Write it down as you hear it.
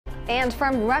And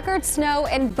from record snow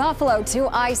in Buffalo to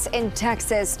ice in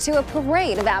Texas to a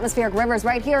parade of atmospheric rivers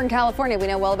right here in California. We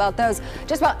know well about those.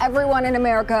 Just about everyone in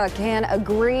America can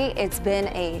agree it's been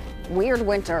a weird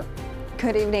winter.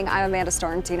 Good evening. I'm Amanda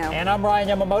Storantino. And I'm Ryan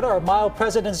Yamamoto. Our mild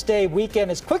President's Day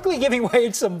weekend is quickly giving way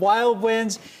to some wild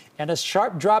winds and a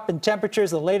sharp drop in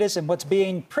temperatures, the latest in what's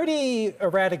being pretty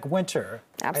erratic winter.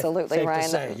 Absolutely,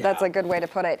 Ryan. That's a good way to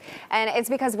put it. And it's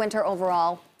because winter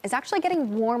overall is actually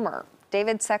getting warmer.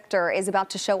 David Schechter is about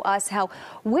to show us how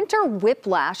winter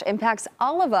whiplash impacts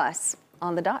all of us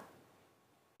on the dot.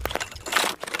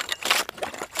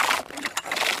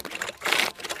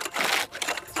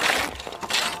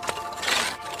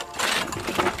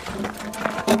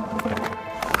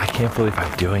 I can't believe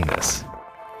I'm doing this.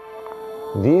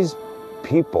 These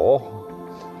people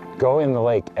go in the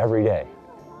lake every day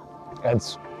and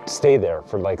stay there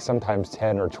for like sometimes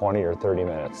 10 or 20 or 30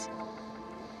 minutes.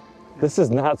 This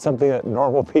is not something that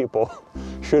normal people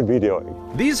should be doing.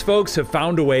 These folks have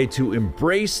found a way to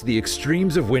embrace the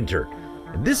extremes of winter.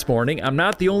 And this morning, I'm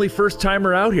not the only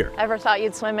first-timer out here. Ever thought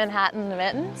you'd swim in hat and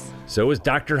mittens? So is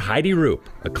Dr. Heidi Roop,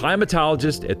 a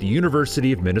climatologist at the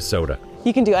University of Minnesota.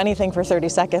 You can do anything for 30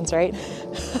 seconds, right?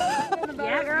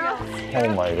 Yeah, girl.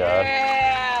 Oh my God.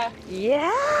 Yeah.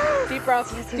 Yeah. Deep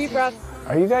breaths. Deep breaths.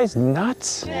 Are you guys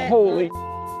nuts? Holy.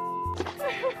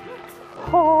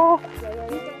 Oh.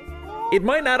 It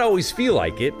might not always feel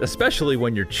like it, especially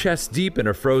when you're chest deep in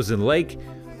a frozen lake,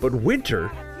 but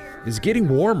winter is getting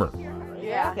warmer.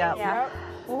 Yeah. Yeah.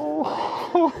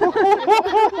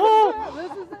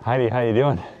 Heidi, how you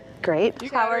doing? Great.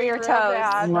 How are your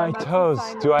toes? My toes.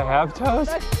 Do I have toes?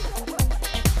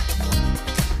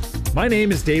 My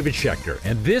name is David Schechter,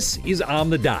 and this is On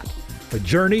the Dot, a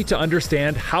journey to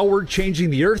understand how we're changing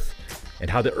the Earth and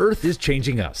how the Earth is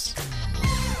changing us.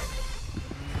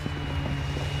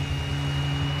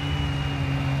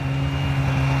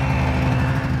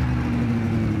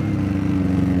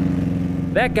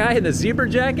 That guy in the zebra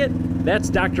jacket, that's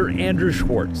Dr. Andrew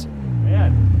Schwartz.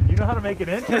 Man, you know how to make an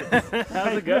entrance.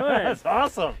 How's it going? That's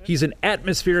awesome. He's an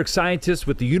atmospheric scientist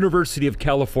with the University of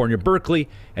California, Berkeley,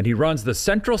 and he runs the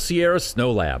Central Sierra Snow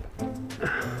Lab.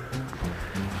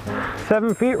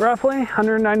 7 feet roughly,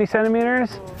 190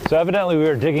 centimeters. So evidently we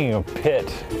were digging a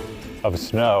pit of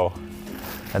snow,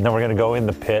 and then we're gonna go in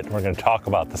the pit and we're gonna talk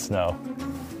about the snow.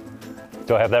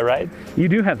 Do I have that right? You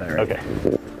do have that right. Okay.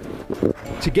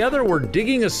 Together, we're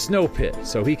digging a snow pit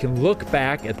so he can look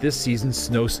back at this season's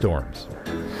snowstorms.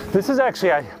 This is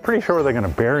actually, I'm pretty sure they're gonna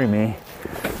bury me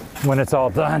when it's all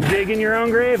done. Dig in your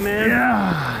own grave, man.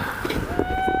 Yeah.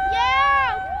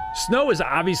 Snow is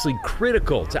obviously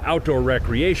critical to outdoor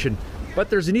recreation, but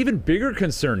there's an even bigger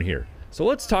concern here. So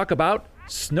let's talk about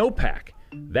snowpack.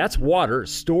 That's water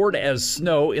stored as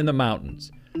snow in the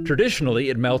mountains. Traditionally,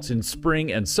 it melts in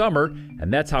spring and summer,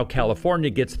 and that's how California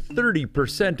gets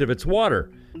 30% of its water.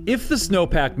 If the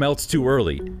snowpack melts too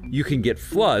early, you can get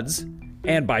floods,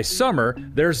 and by summer,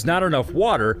 there's not enough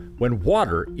water when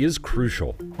water is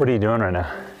crucial. What are you doing right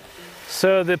now?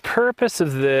 So the purpose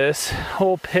of this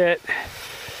whole pit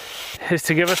is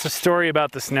to give us a story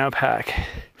about the snowpack.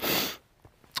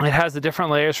 It has the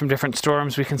different layers from different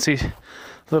storms. We can see a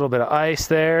little bit of ice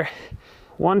there.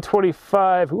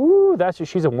 125, ooh,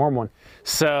 she's a warm one.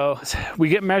 So we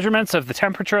get measurements of the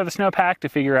temperature of the snowpack to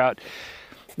figure out,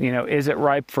 is it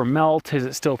ripe for melt? Is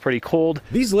it still pretty cold?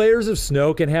 These layers of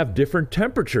snow can have different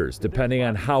temperatures depending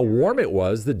on how warm it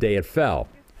was the day it fell.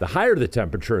 The higher the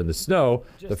temperature in the snow,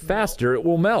 the faster it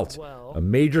will melt, a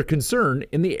major concern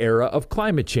in the era of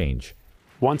climate change.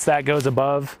 Once that goes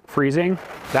above freezing,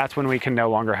 that's when we can no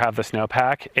longer have the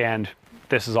snowpack, and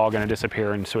this is all going to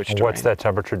disappear and switch to What's rain. that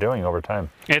temperature doing over time?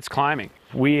 It's climbing.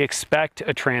 We expect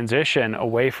a transition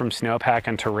away from snowpack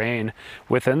into rain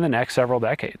within the next several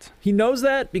decades. He knows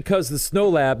that because the Snow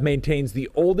Lab maintains the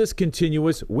oldest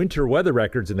continuous winter weather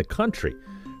records in the country.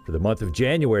 For the month of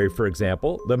January, for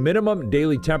example, the minimum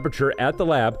daily temperature at the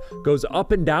lab goes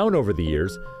up and down over the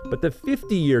years, but the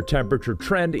 50-year temperature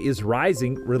trend is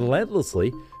rising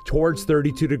relentlessly towards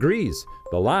 32 degrees,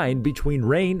 the line between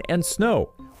rain and snow.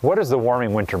 What does the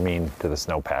warming winter mean to the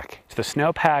snowpack? The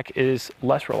snowpack is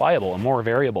less reliable and more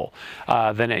variable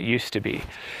than it used to be.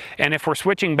 And if we're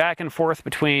switching back and forth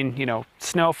between,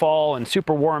 snowfall and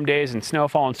super warm days and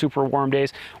snowfall and super warm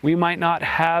days, we might not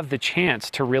have the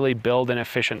chance to really build an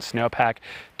efficient snowpack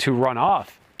to run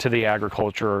off to the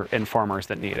agriculture and farmers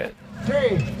that need it. 3,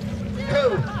 2, 1,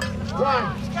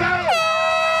 go!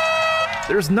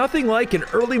 There's nothing like an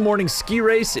early morning ski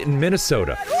race in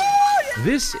Minnesota.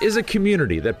 This is a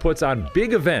community that puts on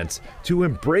big events to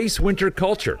embrace winter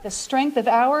culture. The strength of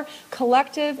our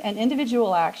collective and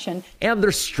individual action. And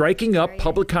they're striking up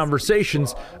public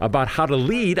conversations about how to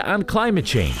lead on climate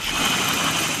change.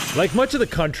 Like much of the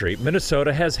country,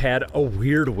 Minnesota has had a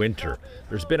weird winter.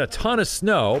 There's been a ton of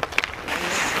snow.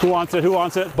 Who wants it? Who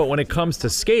wants it? But when it comes to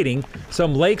skating,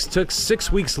 some lakes took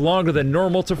 6 weeks longer than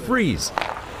normal to freeze.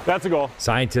 That's a goal.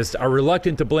 Scientists are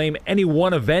reluctant to blame any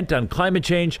one event on climate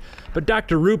change, but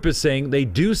Dr. Roop is saying they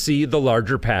do see the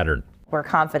larger pattern. We're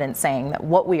confident saying that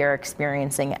what we are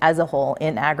experiencing as a whole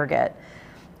in aggregate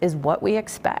is what we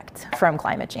expect from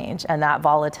climate change, and that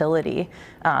volatility,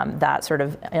 that sort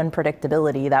of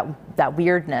unpredictability, that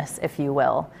weirdness, if you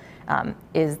will,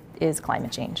 is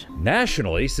climate change.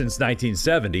 Nationally, since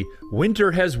 1970,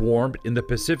 winter has warmed in the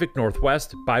Pacific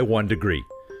Northwest by 1 degree.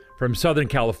 From Southern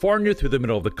California through the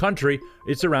middle of the country,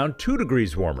 it's around 2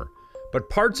 degrees warmer. But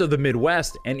parts of the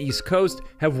Midwest and East Coast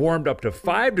have warmed up to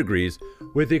 5 degrees,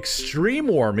 with extreme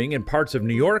warming in parts of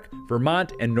New York,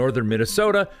 Vermont, and northern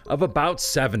Minnesota of about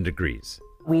 7 degrees.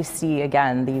 We see,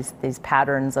 again, these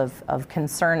patterns of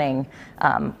concerning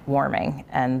warming,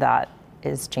 and that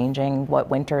is changing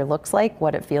what winter looks like,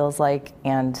 what it feels like,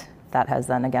 and that has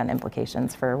then, again,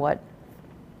 implications for what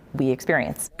we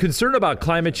experience. Concern about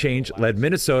climate change led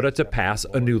Minnesota to pass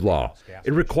a new law.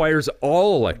 It requires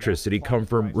all electricity come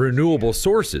from renewable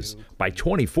sources by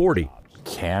 2040.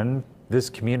 Can this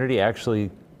community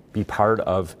actually be part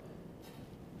of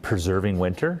preserving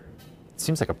winter? It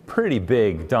seems like a pretty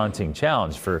big, daunting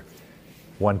challenge for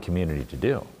one community to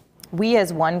do. We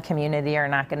as one community are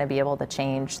not going to be able to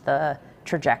change the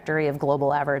trajectory of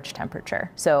global average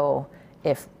temperature. So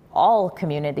if all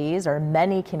communities or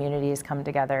many communities come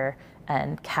together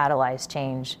and catalyze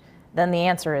change, then the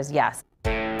answer is yes.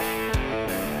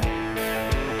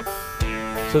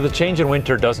 So the change in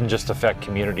winter doesn't just affect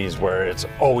communities where it's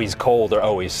always cold or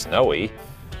always snowy.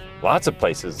 Lots of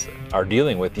places are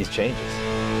dealing with these changes.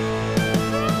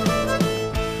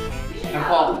 I'm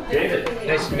Paul. David.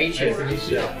 Nice to meet you. Nice to meet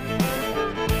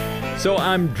you. So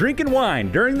I'm drinking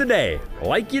wine during the day,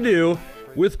 like you do,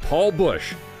 with Paul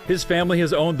Bush. His family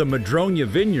has owned the Madroña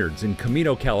Vineyards in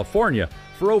Camino, California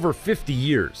for over 50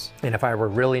 years. And if I were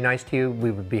really nice to you,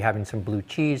 we would be having some blue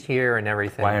cheese here and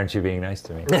everything. Why aren't you being nice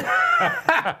to me?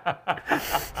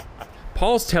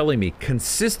 Paul's telling me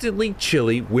consistently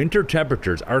chilly winter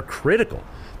temperatures are critical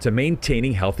to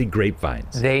maintaining healthy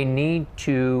grapevines. They need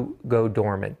to go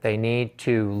dormant. They need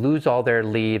to lose all their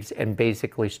leaves and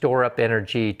basically store up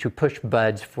energy to push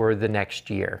buds for the next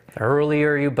year. The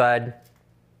earlier you bud,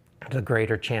 the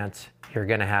greater chance you're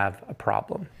going to have a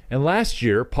problem. And last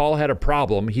year, Paul had a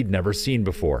problem he'd never seen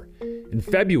before. In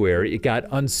February, it got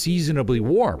unseasonably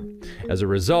warm. As a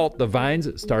result, the vines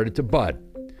started to bud.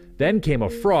 Then came a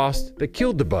frost that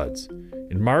killed the buds.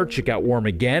 In March, it got warm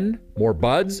again, more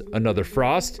buds, another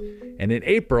frost, and in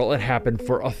April, it happened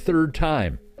for a third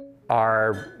time.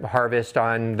 Our harvest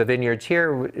on the vineyards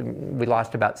here, we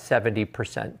lost about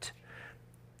 70%.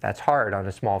 That's hard on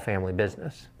a small family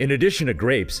business. In addition to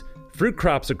grapes, fruit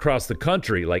crops across the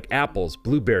country like apples,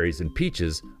 blueberries, and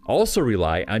peaches also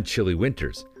rely on chilly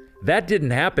winters. That didn't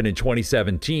happen in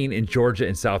 2017 in Georgia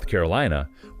and South Carolina,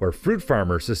 where fruit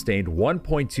farmers sustained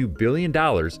 $1.2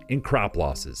 billion in crop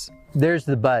losses. There's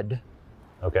the bud.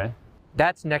 Okay.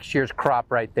 That's next year's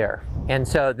crop right there. And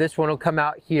so this one will come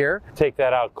out here. Take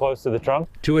that out close to the trunk.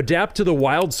 To adapt to the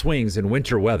wild swings in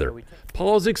winter weather,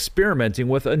 Paul is experimenting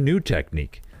with a new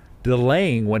technique,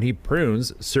 delaying when he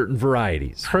prunes certain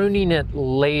varieties. Pruning it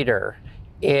later,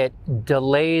 it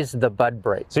delays the bud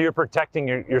break. So you're protecting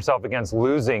yourself against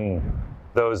losing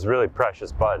those really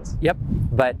precious buds. Yep,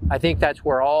 but I think that's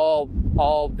where all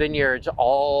vineyards,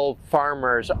 all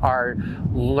farmers are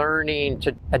learning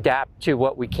to adapt to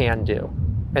what we can do.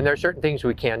 And there are certain things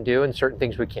we can do and certain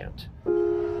things we can't.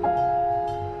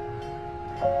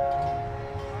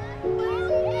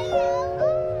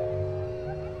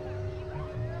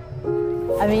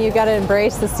 I mean, you got to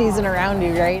embrace the season around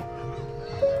you, right?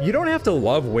 You don't have to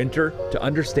love winter to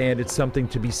understand it's something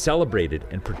to be celebrated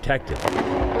and protected.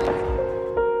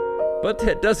 But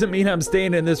that doesn't mean I'm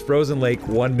staying in this frozen lake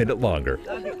 1 minute longer.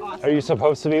 Are you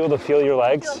supposed to be able to feel your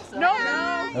legs? No.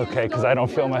 Okay, because I don't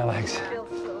feel my legs.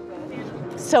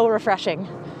 So refreshing.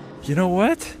 You know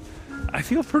what? I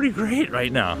feel pretty great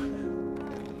right now.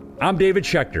 I'm David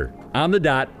Schechter, on the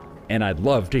dot, and I'd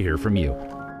love to hear from you.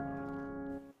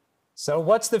 So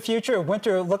what's the future of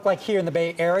winter look like here in the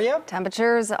Bay Area?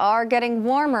 Temperatures are getting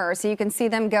warmer, so you can see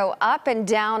them go up and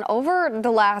down over the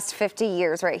last 50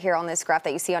 years right here on this graph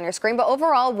that you see on your screen. But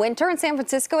overall, winter in San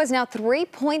Francisco is now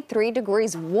 3.3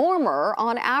 degrees warmer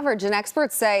on average, and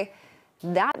experts say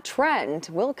that trend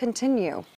will continue.